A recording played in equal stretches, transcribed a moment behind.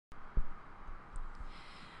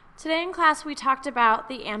Today in class we talked about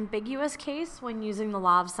the ambiguous case when using the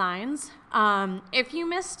law of signs. If you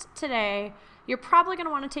missed today, you're probably going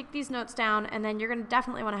to want to take these notes down, and then you're going to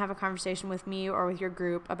definitely want to have a conversation with me or with your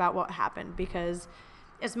group about what happened, because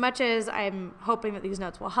as much as I'm hoping that these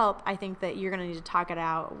notes will help, I think that you're going to need to talk it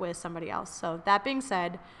out with somebody else. So that being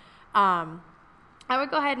said, I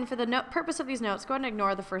would go ahead and for the purpose of these notes, go ahead and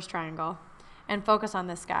ignore the first triangle and focus on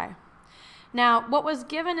this guy. Now, what was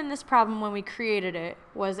given in this problem when we created it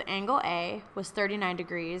was angle A was 39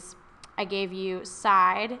 degrees. I gave you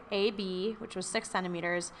side AB, which was 6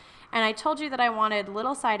 centimeters, and I told you that I wanted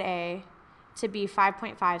little side A to be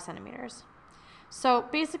 5.5 centimeters. So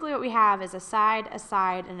basically what we have is a side,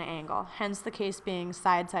 and an angle, hence the case being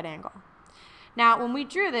side, angle. Now, when we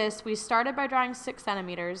drew this, we started by drawing 6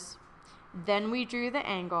 centimeters, then we drew the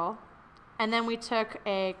angle, and then we took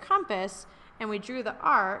a compass and we drew the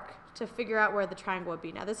arc to figure out where the triangle would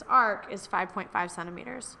be. Now this arc is 5.5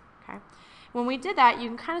 centimeters, okay? When we did that, you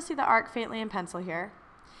can kind of see the arc faintly in pencil here.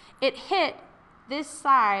 It hit this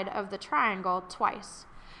side of the triangle twice.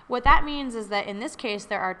 What that means is that in this case,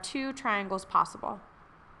 there are 2 triangles possible.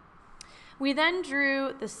 We then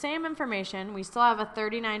drew the same information. We still have a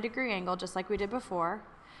 39-degree angle, just like we did before.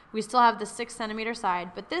 We still have the 6 centimeter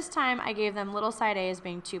side, but this time I gave them little side A as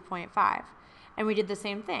being 2.5, and we did the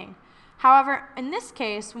same thing. However, in this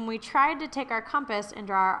case, when we tried to take our compass and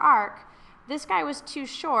draw our arc, this guy was too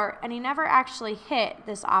short and he never actually hit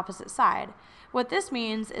this opposite side. What this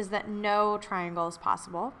means is that no triangle is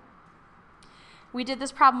possible. We did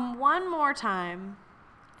this problem one more time,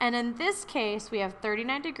 and in this case we have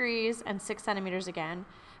 39 degrees and 6 centimeters again,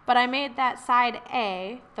 but I made that side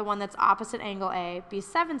A, the one that's opposite angle A, be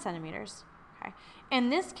 7 centimeters. Okay.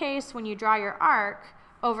 In this case, when you draw your arc,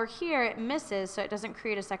 over here it misses, so it doesn't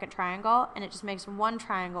create a second triangle, and it just makes one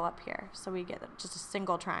triangle up here, so we get just a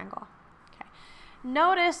single triangle. Okay.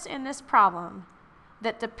 Notice in this problem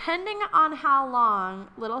that depending on how long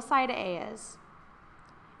little side A is,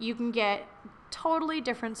 you can get totally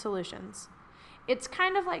different solutions. It's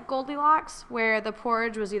kind of like Goldilocks, where the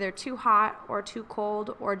porridge was either too hot or too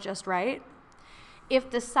cold or just right.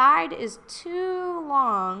 If the side is too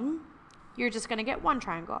long, you're just going to get one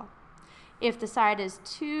triangle. If the side is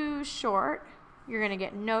too short, you're going to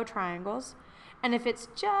get no triangles. And if it's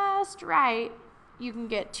just right, you can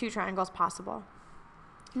get 2 triangles possible.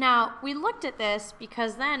 Now, we looked at this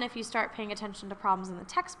because then if you start paying attention to problems in the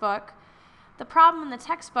textbook, the problem in the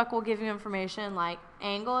textbook will give you information like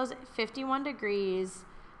angle is 51 degrees,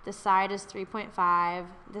 the side is 3.5,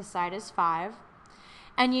 this side is 5.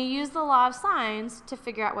 And you use the law of sines to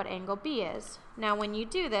figure out what angle B is. Now, when you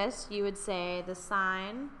do this, you would say the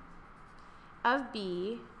sine of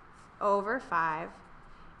B over 5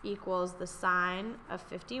 equals the sine of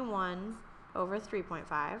 51 over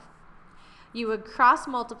 3.5. You would cross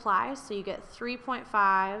multiply, so you get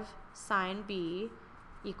 3.5 sine B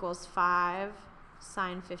equals 5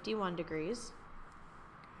 sine 51 degrees.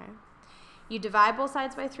 Okay. You divide both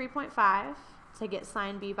sides by 3.5 to get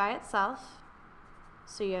sine B by itself.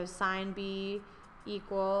 So you have sine B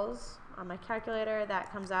equals, on my calculator,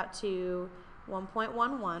 that comes out to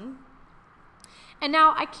 1.11. And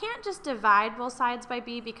now I can't just divide both sides by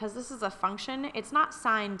b because this is a function. It's not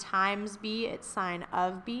sine times b, it's sine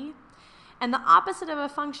of b. And the opposite of a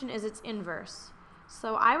function is its inverse.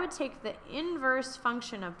 So I would take the inverse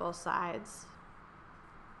function of both sides.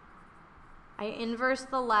 I inverse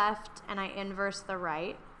the left and I inverse the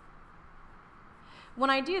right.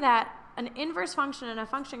 When I do that, an inverse function and a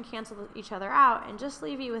function cancel each other out and just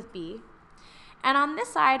leave you with b. And on this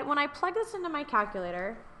side, when I plug this into my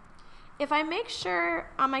calculator, if I make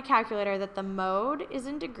sure on my calculator that the mode is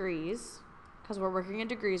in degrees, because we're working in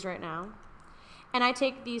degrees right now, and I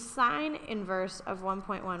take the sine inverse of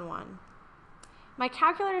 1.11, my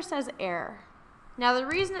calculator says error. Now the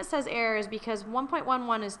reason it says error is because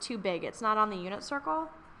 1.11 is too big. It's not on the unit circle.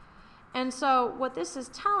 And so what this is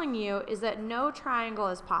telling you is that no triangle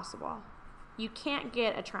is possible. You can't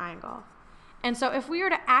get a triangle. And so if we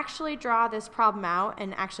were to actually draw this problem out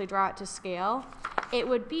and actually draw it to scale, it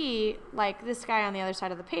would be like this guy on the other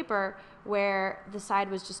side of the paper where the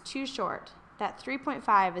side was just too short. That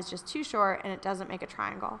 3.5 is just too short and it doesn't make a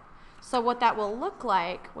triangle. So what that will look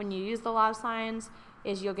like when you use the law of sines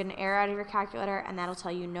is you'll get an error out of your calculator, and that'll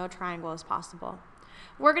tell you no triangle is possible.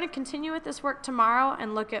 We're going to continue with this work tomorrow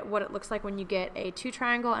and look at what it looks like when you get a 2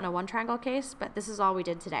 triangle and a 1 triangle case, but this is all we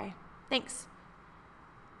did today. Thanks.